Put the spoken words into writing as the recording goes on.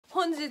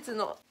本日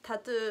のタ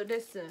トゥーレッ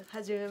スン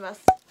始めま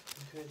す。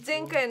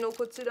前回の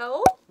こちら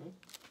を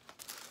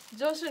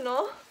女子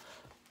の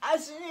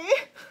足に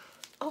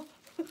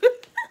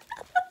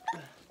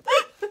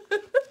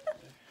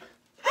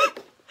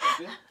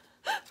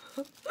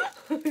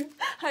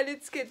貼り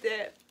付け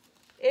て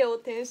絵を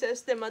転写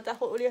してまた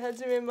彫り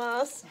始め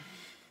ます。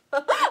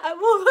I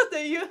forgot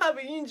that you have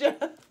injured.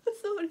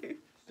 Sorry.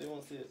 They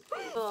won't see it.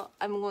 So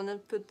I'm gonna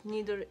put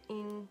needle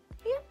in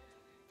here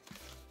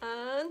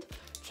and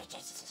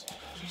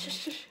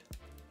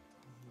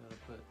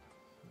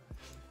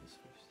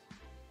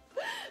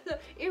so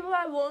if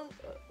I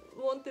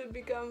want to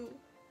become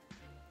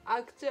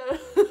actual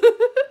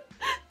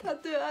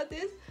tattoo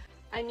artist,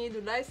 I need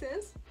a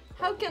license.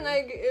 How can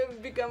I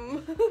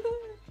become?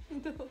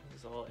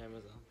 It's all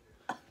Amazon.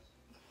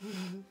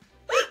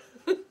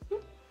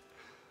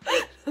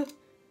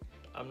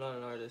 I'm not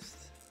an artist.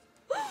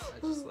 I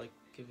just like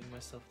giving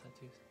myself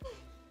tattoos.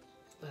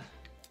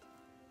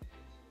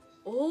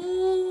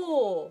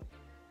 Oh!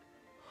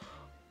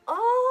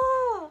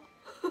 Ah!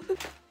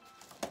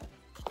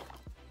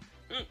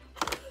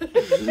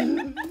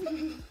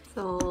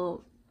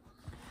 そう。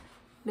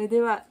それで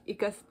は行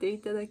かせてい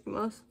ただき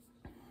ます。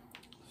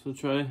 So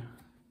try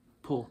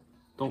pull.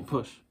 Don't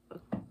push.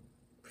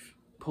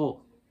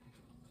 Pull.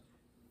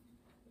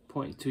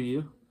 Point to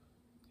you.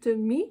 To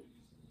me?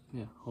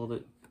 Yeah, hold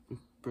it.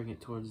 Bring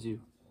it towards you,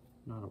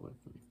 not away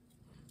from you.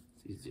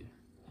 It's easier.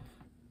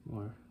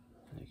 More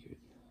accurate.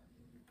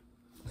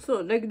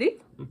 So, like this?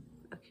 Okay.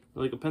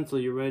 Like a pencil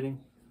you're writing.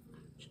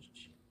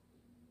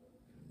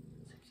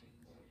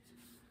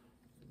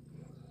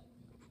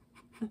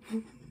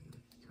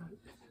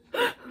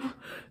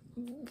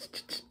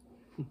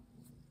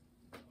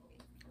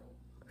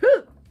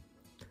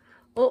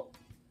 Oh.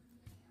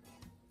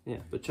 Yeah,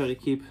 but try to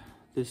keep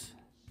this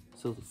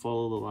so to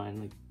follow the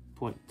line, like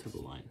point to the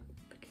line.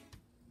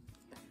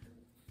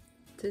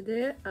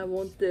 Today I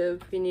want to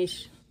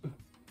finish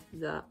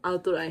the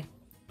outline.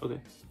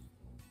 Okay.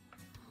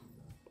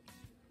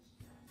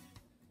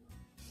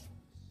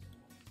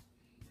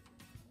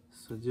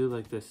 So do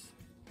like this.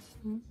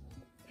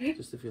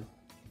 Just to feel.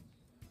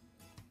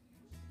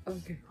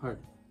 Okay. Hard.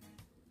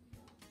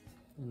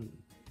 And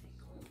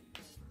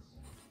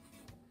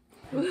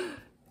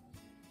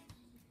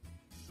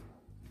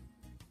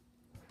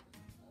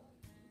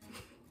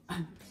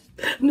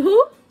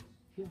No?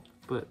 yeah,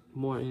 but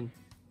more in,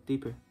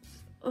 deeper.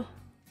 Oh.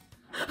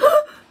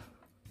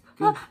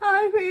 Good.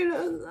 I feel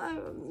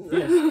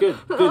Yes, good,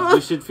 good.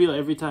 You should feel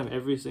every time,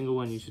 every single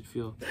one you should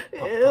feel.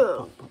 Pop,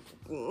 pop, pop,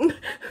 pop.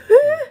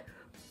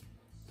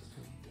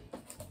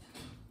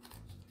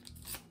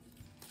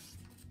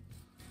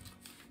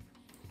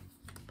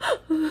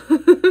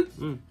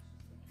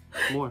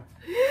 More.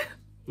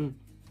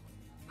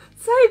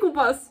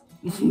 Psychopath.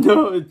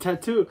 No,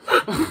 tattoo.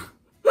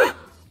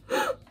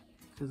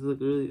 Because look,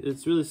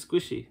 it's really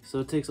squishy, so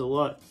it takes a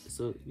lot.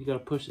 So you gotta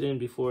push it in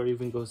before it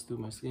even goes through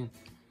my skin.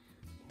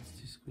 It's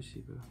too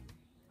squishy, bro.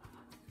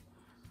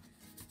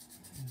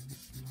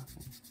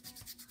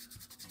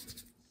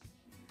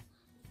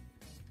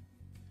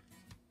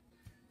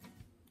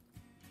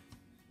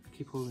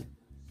 Keep holding.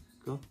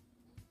 Go.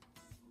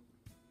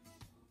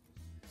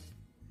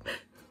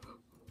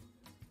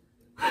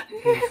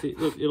 Yeah, see,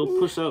 look, it'll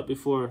push out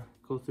before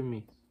go through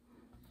me.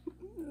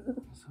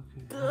 It's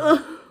okay.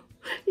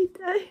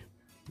 痛い。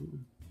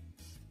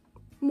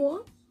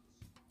More?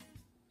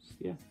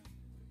 Yeah.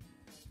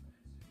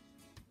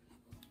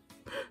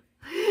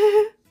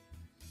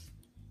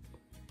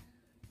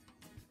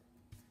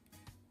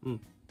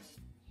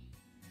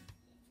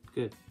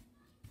 Good.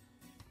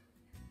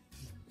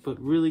 But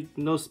really,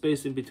 no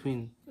space in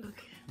between.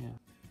 Okay. Yeah.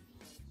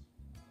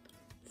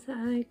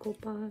 サイコ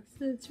パ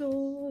ス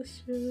助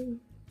手。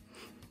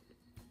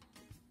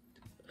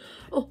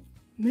Oh,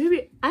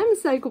 maybe I'm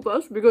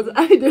psychopath because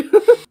I do.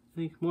 I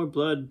think more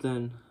blood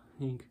than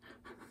ink.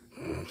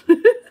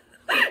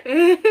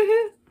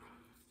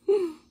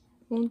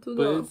 本当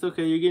But だ。 it's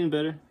okay, you're getting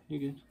better. You're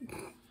good.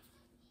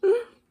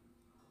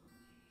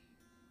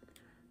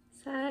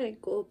 サイ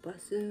コパ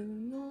ス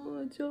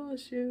の助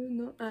手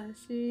の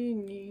足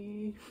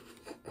に。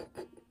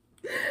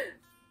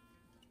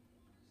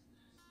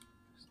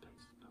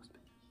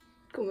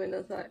ごめん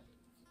なさい。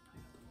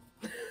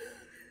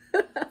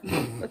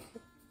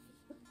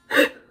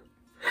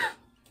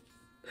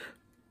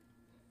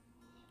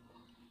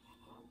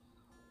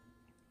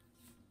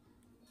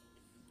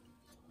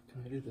Can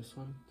I do this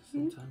one at the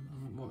same time? I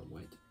want more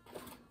white.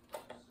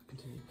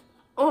 Continue.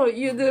 Oh,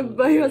 you do it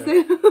by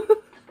yourself.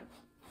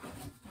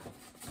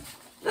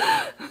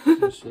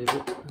 Shave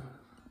it.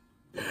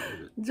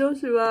 上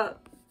司は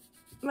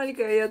マリ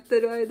カがやっ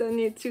てる間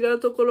に違う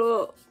とこ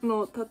ろ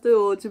のタトゥ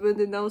ーを自分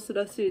で直す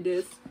らしい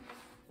です。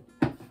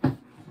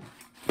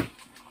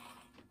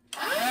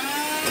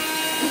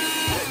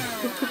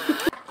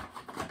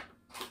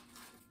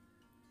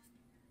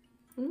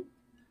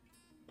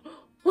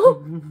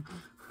Oh!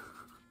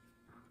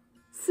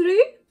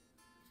 3?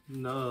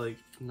 No, like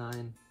 9, I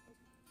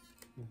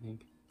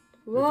think.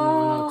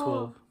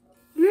 Wow. No,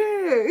 12.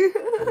 Yay!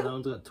 And that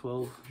one's got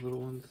 12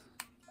 little ones.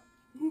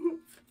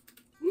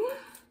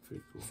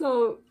 Pretty cool.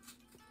 So,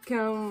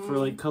 can For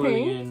like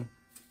coloring paint? in.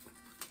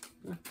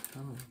 I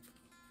don't know.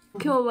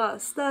 今日は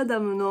スター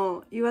ダム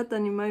の岩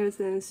谷真由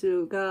選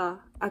手が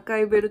赤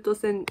いベルト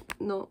線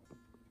の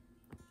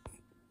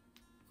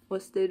を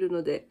している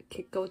ので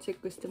結果をチェッ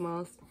クして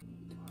ます。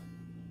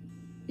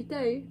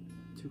痛い？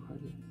 Too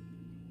hard.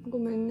 ご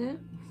めんね。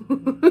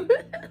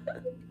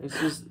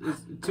It's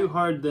too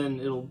hard, then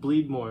it'll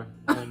bleed more,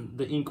 and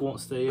the ink won't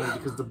stay in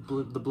because the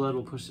blood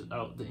will push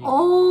out the ink.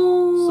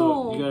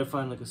 So you gotta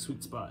find like a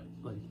sweet spot,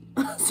 like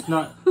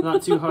not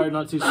too hard,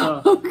 not too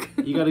soft. Okay.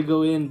 You gotta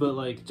go in, but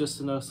like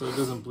just enough so it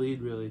doesn't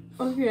bleed really.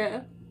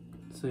 Okay.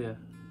 So yeah,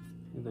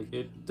 and, like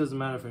it doesn't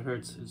matter if it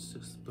hurts. It's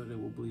just, but it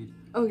will bleed.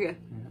 Okay.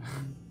 Yeah.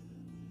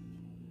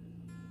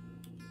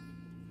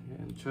 Yeah,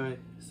 and try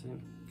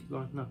same. Keep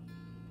going. No,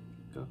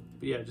 go.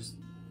 But yeah, just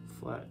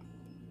flat.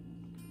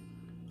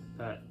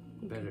 That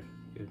better.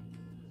 Good.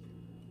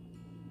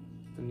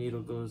 The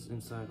needle goes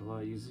inside a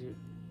lot easier.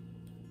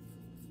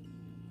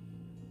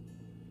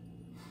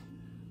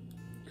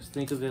 Just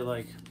think of it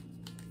like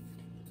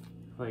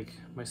my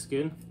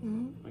skin,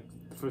 like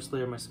the first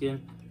layer of my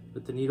skin.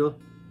 With the needle,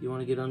 you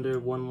want to get under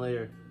one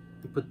layer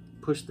and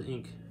push the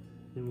ink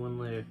in one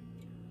layer.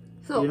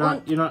 So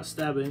you're not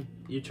stabbing.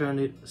 You're trying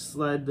to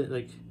slide the,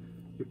 like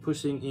you're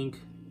pushing ink,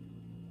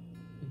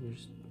 and you're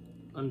just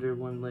under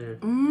one layer.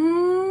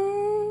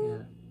 Yeah.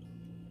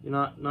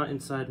 You're not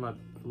inside my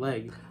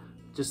leg,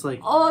 just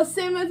like. Oh,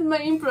 same as my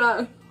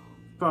implant.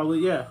 Probably,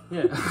 yeah.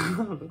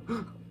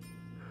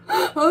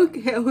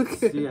 Okay. So,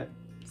 yeah,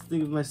 just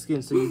think of my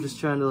skin. So you're just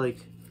trying to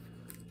like.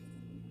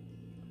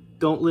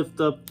 Don't lift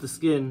up the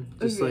skin,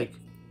 just Okay. like,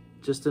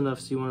 just enough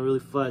so you want it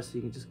really flat, so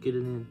you can just get it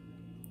in.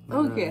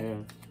 Okay.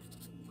 Yeah.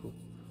 Cool.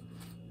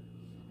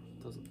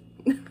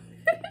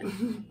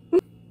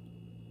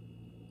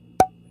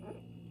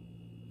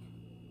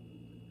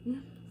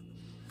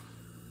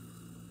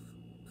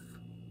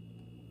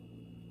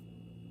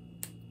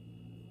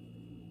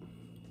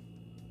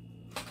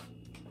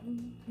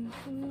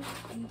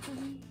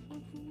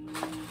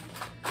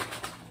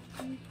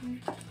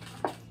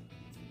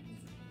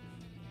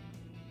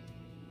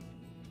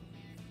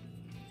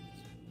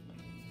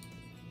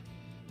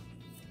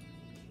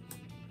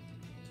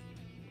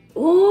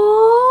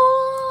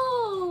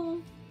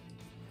 Oh!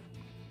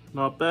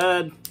 Not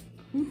bad.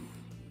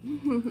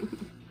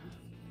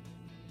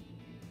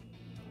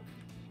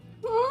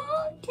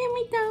 Oh,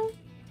 Kimmy down.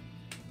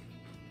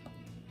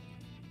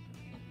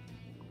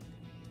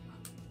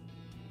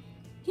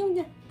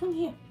 Kimmy, come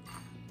here.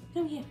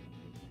 Come here.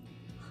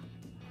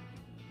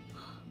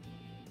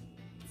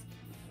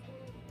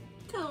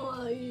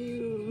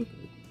 Kawaii.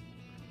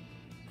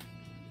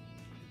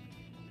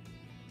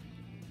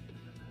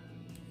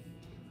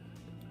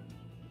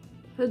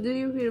 How do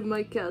you feel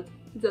my cat?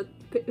 Is that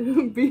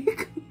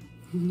big?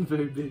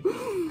 Very big.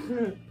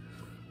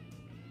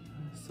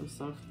 So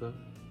soft though.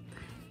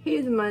 He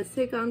is my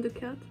second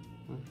cat.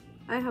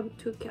 I have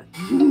 2 cats.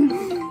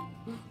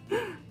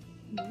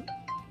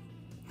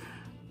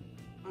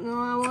 No,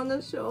 I want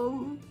to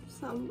show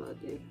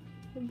somebody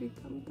to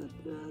become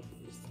tattoo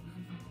artist.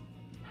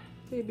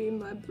 Maybe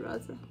my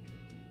brother.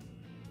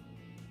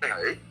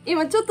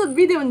 今ちょっと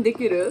ビデオにで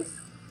きる？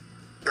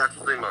いや、ち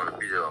ょっと今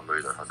ビデオは無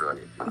理だ、さすが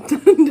に。なんでよ。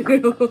い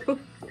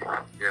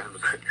や、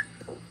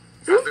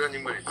さすがに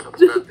無理でしょ。なん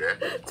で？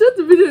ちょっ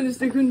とビデオにし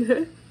てくんで。い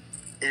や、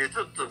ち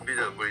ょっとビ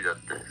デオ無理だっ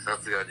て、さ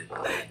すがに。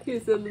He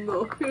said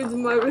no. He's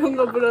my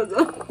younger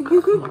brother.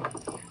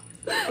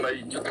 まあい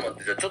い、ちょっと待っ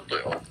て、じゃあちょっと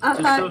よ。あ、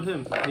 Just はい。 show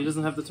him. He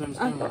doesn't have to turn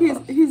his あ、 camera.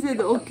 he said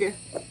okay.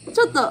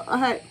 ちょっと、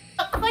はい。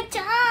こんにち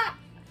は。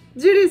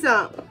ジュリー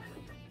さん。あ、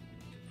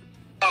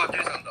ジュ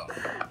リさんだ。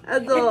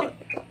あと、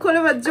これ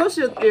はジョ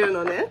シュっていう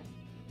のね。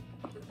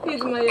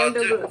He's my あ、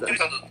 younger ジュ brother. リ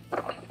さんと。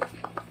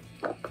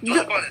ジョ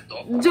シュバーネッ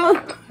トジョ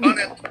バー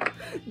ネット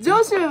ジ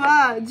ョシュ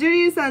はジュ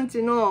リーさん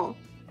ちの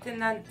テ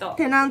ナント。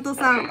テナント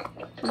さん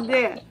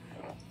で、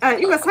あ、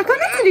今魚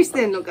釣りし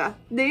てんのか。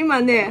で、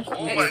今ね、オ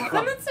ーマイガ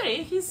魚釣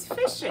り He's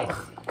fishing.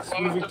 Just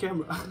move your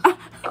camera.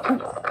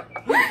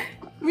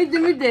 見て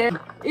見て。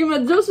今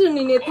ジョシュ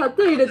にね、タ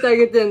トゥー入れてあ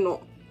げてん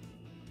の。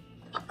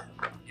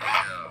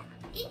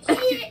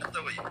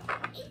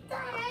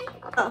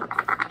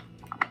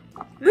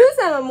ブー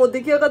さんはもう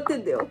出来上がって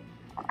んだよ。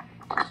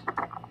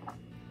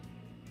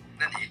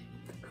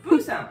ブ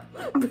ーさん。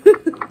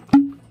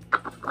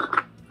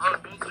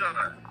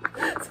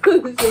そ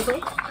うでしょ。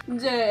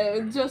じゃあ、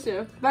ジョシ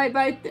ュ、バイ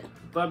バイって。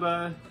 Bye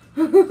bye.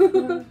 バイ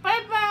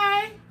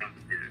バイ。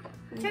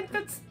ちゃん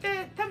と釣っ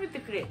て食べて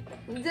くれ。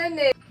じゃあ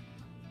ね。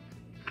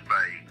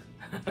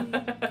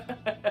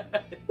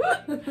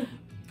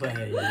バイ。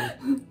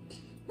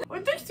俺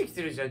できてき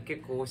てるじゃん、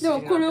結構お尻の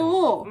でもこれ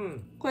をう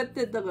ん。こうやっ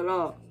てだか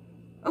ら、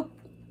あ、こ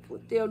うや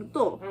ってやる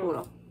と、うんほ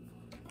ら、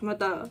ま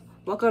た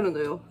わかるの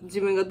よ。自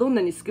分がどん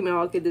なに隙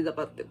間を開けてた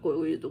かってこ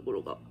ういうとこ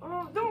ろが。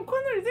あ、でも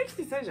かなりでき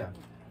てきたじゃん。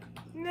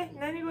ね、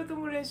何事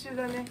も練習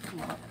だね。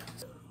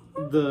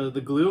The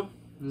glue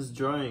is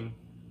drying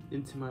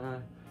into my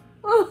eye.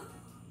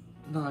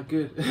 Not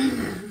good.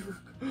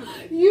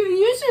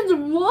 You should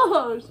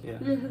watch. Yeah.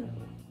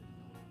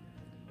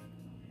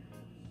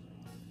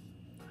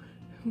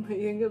 My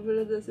younger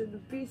brother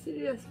said, "Be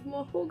serious,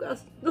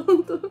 Mahogas,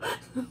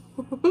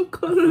 don't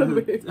color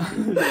me."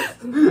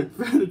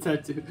 For the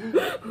tattoo.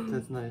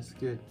 That's nice.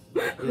 Good.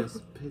 Yes.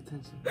 Pay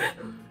attention.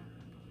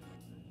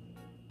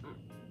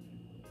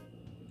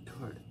 Too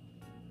hard.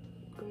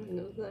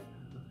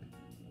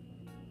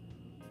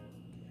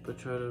 But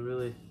try to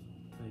really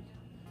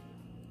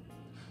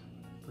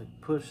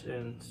like push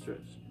and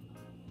stretch.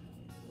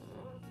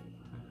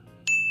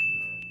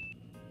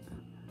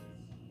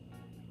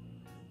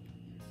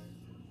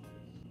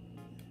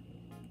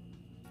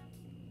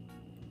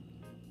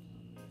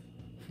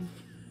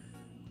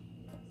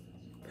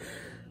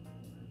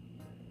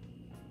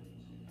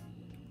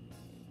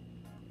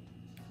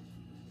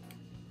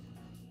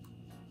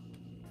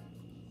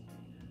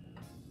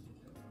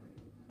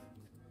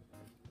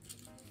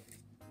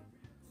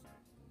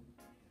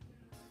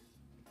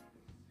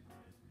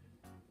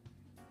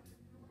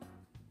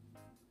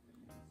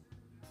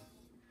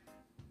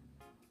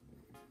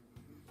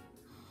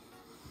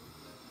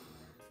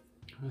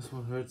 This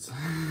one hurts.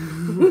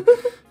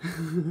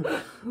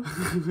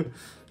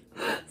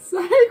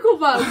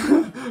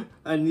 Psychopath.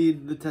 I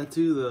need the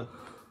tattoo though.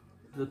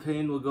 The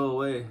pain will go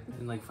away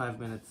in like 5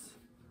 minutes.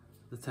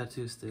 The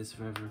tattoo stays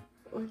forever.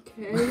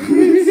 Okay.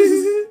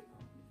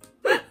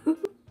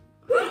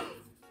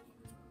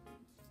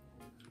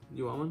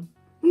 You want one?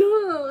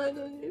 No, I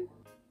don't need.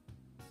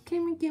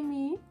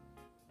 Gimme.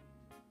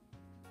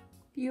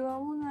 You are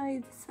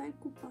one-eyed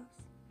psychopath.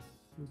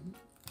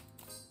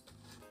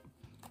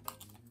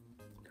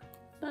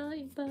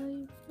 Bye.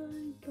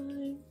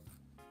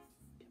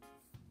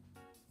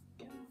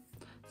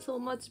 So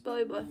much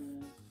bye.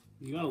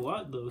 You got a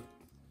lot though.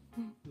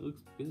 It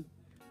looks good.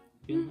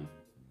 Get in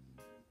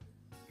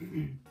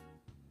there.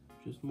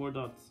 Just more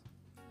dots.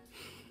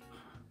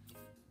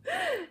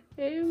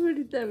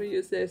 Every time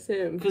you say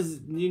same.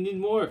 Because you need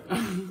more.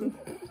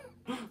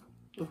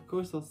 Of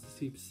course I'll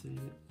keep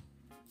saying it.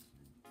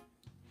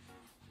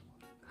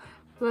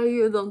 Why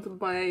you don't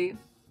buy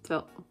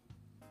the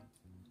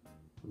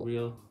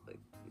Real.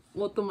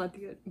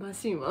 automatic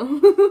machine one?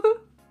 Because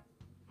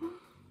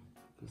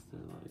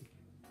they're like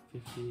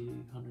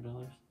 $50,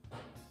 $100.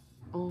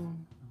 Oh.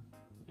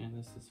 And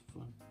this is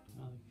fun. I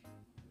like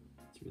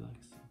it's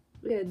relaxing.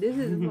 Yeah, this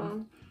is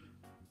fun.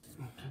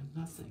 And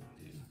nothing,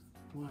 dude.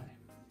 Why?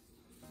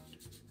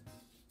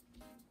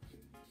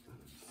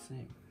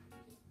 Same.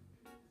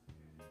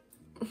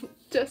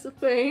 Just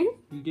pain.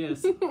 You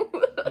guess.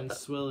 And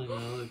swelling.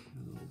 Look.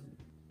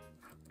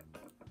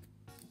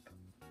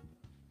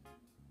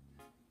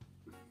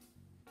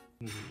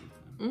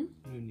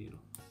 New needle.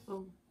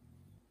 Oh.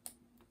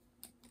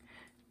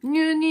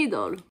 New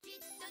needle.